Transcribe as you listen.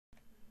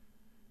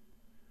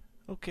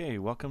Okay,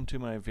 welcome to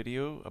my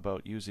video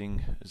about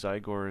using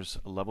Zygor's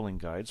leveling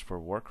guides for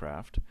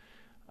Warcraft.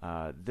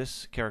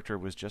 This character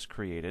was just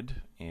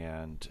created,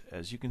 and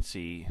as you can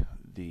see,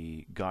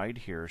 the guide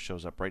here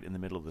shows up right in the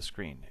middle of the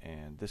screen,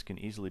 and this can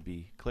easily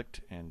be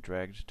clicked and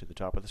dragged to the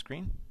top of the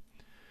screen.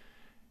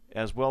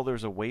 As well,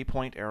 there's a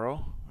waypoint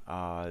arrow.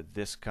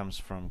 This comes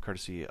from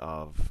courtesy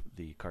of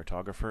the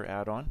Cartographer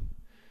add-on,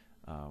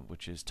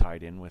 which is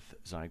tied in with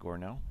Zygor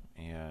now,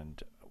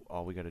 and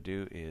all we got to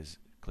do is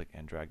click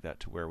and drag that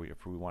to wherever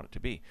we want it to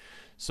be.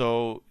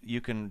 So you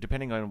can,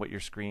 depending on what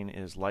your screen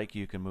is like,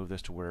 you can move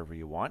this to wherever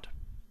you want,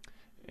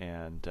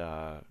 and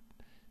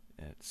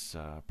it's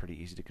pretty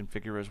easy to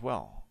configure as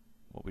well.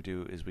 What we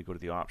do is we go to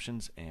the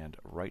options and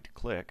right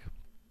click,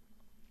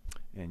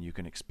 and you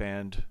can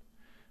expand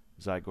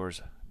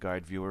Zygor's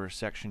guide viewer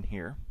section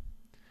here.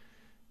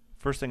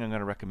 First thing I'm going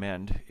to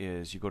recommend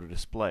is you go to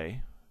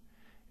display,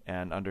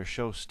 and under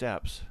show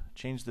steps,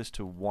 change this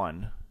to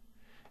 1.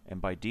 And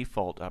by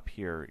default up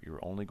here,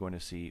 you're only going to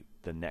see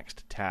the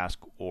next task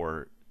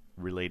or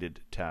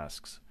related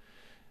tasks.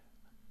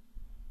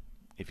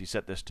 If you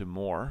set this to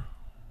more,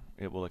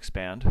 it will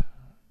expand,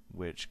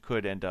 which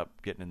could end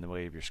up getting in the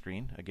way of your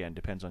screen. Again,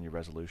 depends on your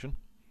resolution.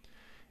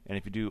 And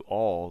if you do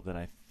all, then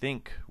I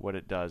think what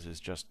it does is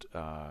just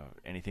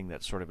anything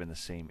that's sort of in the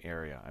same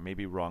area. I may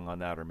be wrong on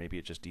that, or maybe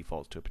it just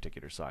defaults to a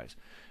particular size.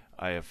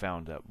 I have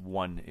found that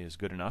 1 is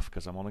good enough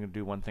because I'm only going to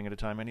do one thing at a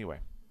time anyway.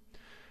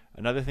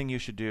 Another thing you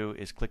should do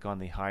is click on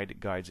the Hide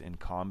Guides in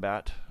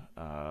Combat.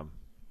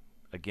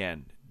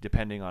 Again,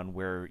 depending on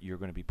where you're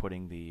going to be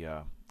putting the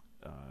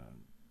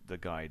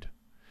guide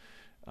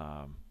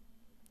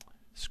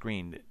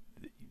screen,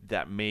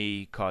 that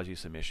may cause you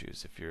some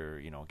issues. If you're,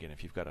 again,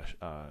 if you've got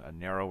a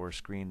narrower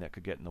screen, that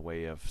could get in the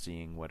way of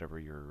seeing whatever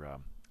your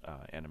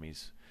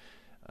enemy's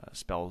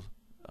spell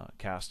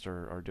casts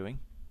are doing.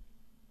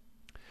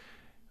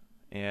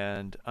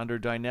 And under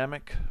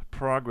dynamic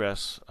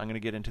progress, I'm going to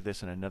get into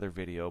this in another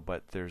video,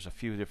 but there's a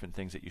few different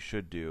things that you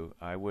should do.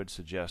 I would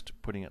suggest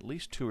putting at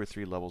least 2 or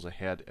 3 levels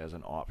ahead as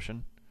an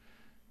option.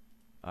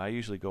 I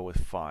usually go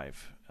with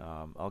 5.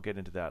 I'll get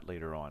into that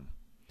later on.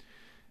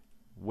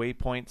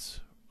 Waypoints,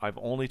 I've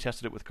only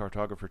tested it with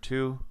Cartographer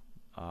 2,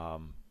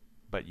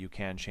 but you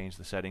can change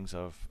the settings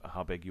of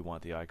how big you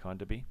want the icon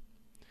to be.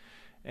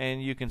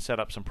 And you can set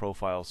up some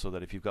profiles so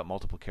that if you've got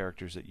multiple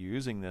characters that you're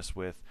using this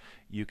with,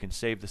 you can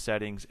save the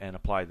settings and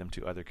apply them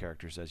to other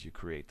characters as you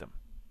create them.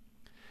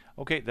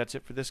 Okay, that's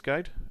it for this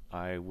guide.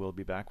 I will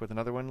be back with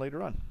another one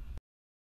later on.